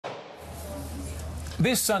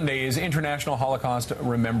This Sunday is International Holocaust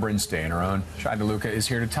Remembrance Day, and our own Shai DeLuca is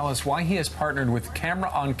here to tell us why he has partnered with Camera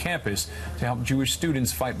on Campus to help Jewish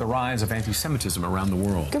students fight the rise of anti-Semitism around the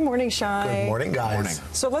world. Good morning, Shai. Good morning, guys. Good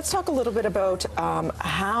morning. So let's talk a little bit about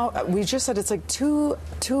how we just said it's like two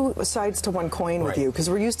sides to one coin with you, because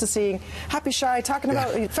we're used to seeing Happy Shai talking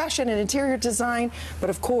about fashion and interior design, but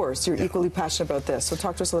of course you're equally passionate about this. So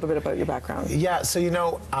talk to us a little bit about your background. Yeah, so you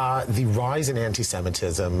know, the rise in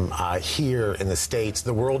anti-Semitism here in the States,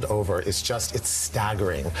 the world over, it's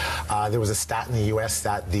staggering. There was a stat in the U.S.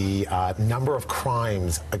 that the number of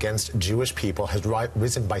crimes against Jewish people has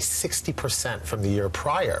risen by 60% from the year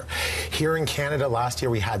prior. Here in Canada last year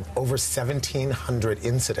we had over 1,700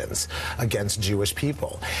 incidents against Jewish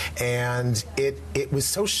people. And it was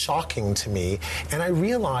so shocking to me, and I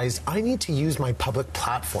realized I need to use my public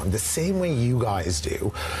platform the same way you guys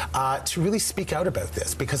do to really speak out about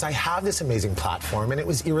this, because I have this amazing platform and it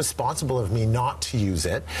was irresponsible of me not to use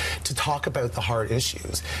it to talk about the hard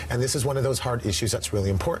issues. And this is one of those hard issues that's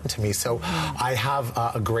really important to me. So I have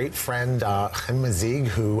a great friend, Mazig,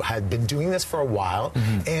 who had been doing this for a while,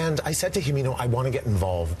 and I said to him, you know, I want to get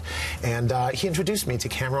involved. And he introduced me to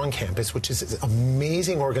Camera on Campus, which is an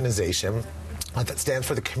amazing organization that stands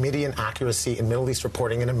for the Committee on Accuracy in Middle East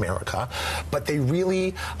Reporting in America. But they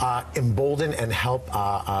really embolden and help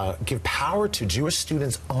give power to Jewish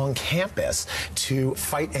students on campus to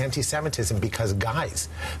fight anti-Semitism, because, guys,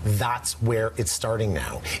 that's where it's starting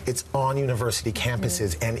now. It's on university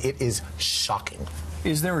campuses, and it is shocking.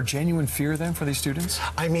 Is there a genuine fear then for these students?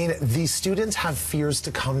 I mean, these students have fears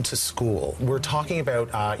to come to school. We're talking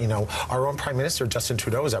about, you know, our own Prime Minister, Justin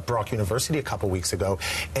Trudeau, was at Brock University a couple weeks ago,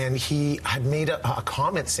 and he had made a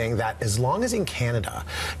comment saying that as long as in Canada,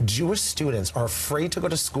 Jewish students are afraid to go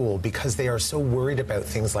to school because they are so worried about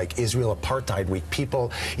things like Israel Apartheid Week,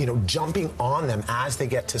 people, you know, jumping on them as they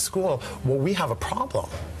get to school, well, we have a problem.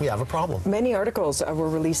 We have a problem. Many articles were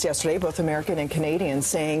released yesterday, both American and Canadian,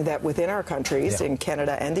 saying that within our countries, in Canada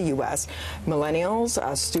and the U.S.,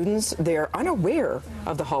 millennials, students, they're unaware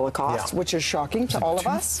of the Holocaust, which is shocking to all of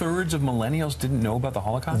us. 2/3 of millennials didn't know about the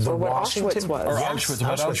Holocaust? Or what Auschwitz was. Or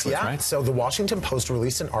Auschwitz, right? So the Washington Post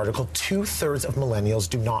released an article, 2/3 of millennials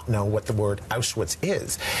do not know what the word Auschwitz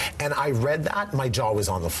is. And I read that, my jaw was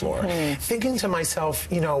on the floor. Thinking to myself,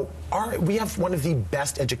 you know, we have one of the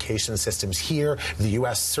best education systems here. The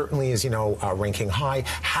U.S. certainly is, you know, ranking high.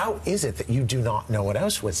 How is it that you do not know what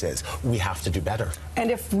Auschwitz is? We have to do better.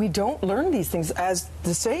 And if we don't learn these things, as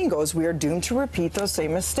the saying goes, we are doomed to repeat those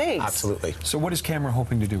same mistakes. Absolutely. So what is Camera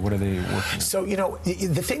hoping to do? What are they working on? So, you know,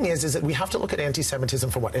 the thing is that we have to look at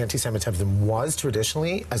anti-Semitism for what anti-Semitism was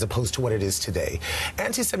traditionally as opposed to what it is today.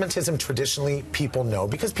 Anti-Semitism traditionally people know,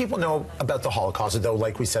 because people know about the Holocaust, though,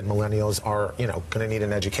 like we said, millennials are, you know, going to need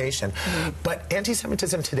an education. But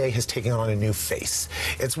anti-Semitism today has taken on a new face.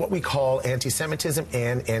 It's what we call anti-Semitism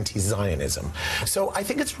and anti-Zionism. So I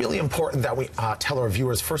think it's really important that we tell our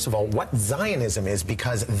viewers, first of all, what Zionism is,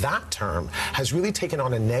 because that term has really taken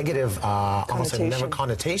on a negative, almost a negative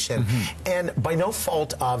connotation, and by no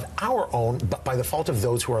fault of our own, but by the fault of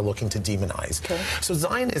those who are looking to demonize. So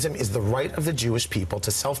Zionism is the right of the Jewish people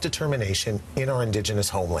to self-determination in our indigenous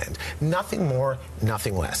homeland. Nothing more,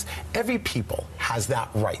 nothing less. Every people has that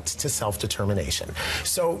right to self-determination.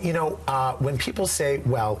 So, you know, when people say,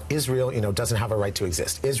 well, Israel, you know, doesn't have a right to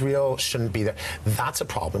exist, Israel shouldn't be there, that's a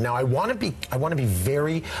problem. Now, I want to be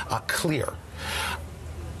very clear.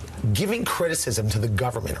 Giving criticism to the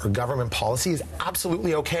government or government policy is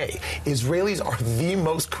absolutely okay. Israelis are the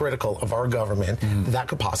most critical of our government that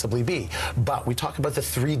could possibly be. But we talk about the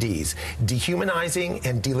 3 Ds: dehumanizing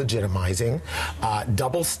and delegitimizing,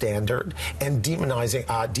 double standard, and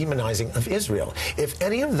demonizing of Israel. If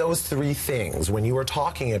any of those 3 things, when you are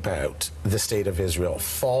talking about the state of Israel,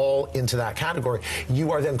 fall into that category,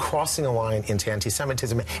 you are then crossing a line into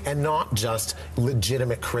anti-Semitism and not just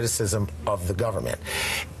legitimate criticism of the government.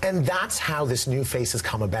 And that's how this new face has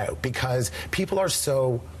come about, because people are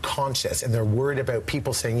so conscious and they're worried about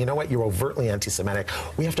people saying, you know what, you're overtly anti-Semitic.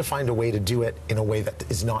 We have to find a way to do it in a way that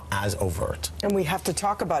is not as overt. And we have to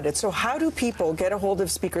talk about it. So how do people get a hold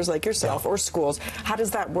of speakers like yourself or schools? How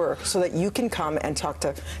does that work so that you can come and talk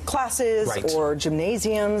to classes or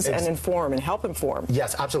gymnasiums and inform and help inform?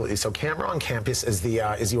 Yes, absolutely. So Camera on Campus is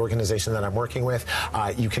the organization that I'm working with.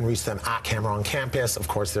 You can reach them at Camera on Campus. Of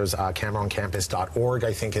course, there's cameraoncampus.org,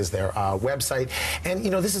 I think, is their website. And, you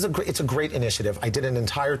know, this is it's a great initiative. I did an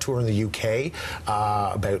entire entire tour in the UK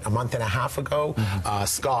about a month and a half ago.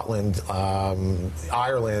 Scotland,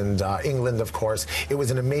 Ireland, England, of course. It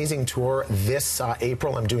was an amazing tour. This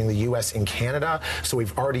April, I'm doing the US and Canada, so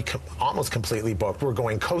we've already almost completely booked. We're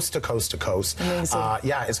going coast to coast to coast.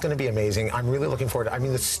 Yeah, it's going to be amazing. I'm really looking forward to it. I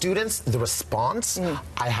mean, the students, the response,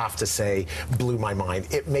 I have to say, blew my mind.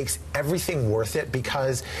 It makes everything worth it,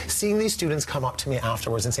 because seeing these students come up to me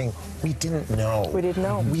afterwards and saying, we didn't know. We didn't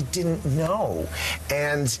know. We didn't know.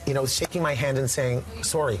 And, you know, shaking my hand and saying,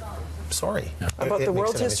 sorry. About the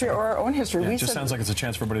world's history or our own history. Yeah, we it just sounds like it's a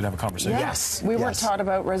chance for everybody to have a conversation. Yes. We weren't taught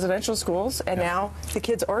about residential schools, and now the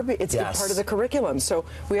kids are. It's part of the curriculum. So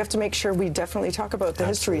we have to make sure we definitely talk about the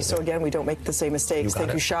history. So again, we don't make the same mistakes.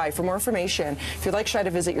 Thank you, Shai. For more information, if you'd like Shai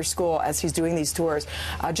to visit your school as he's doing these tours,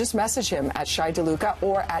 just message him at Shai DeLuca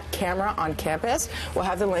or at Camera on Campus. We'll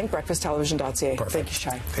have the link, breakfasttelevision.ca. Thank you,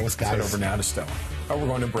 Shai. Thanks, guys. Let's head over now to Stella. Oh, we're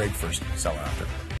going to break first. Stella after.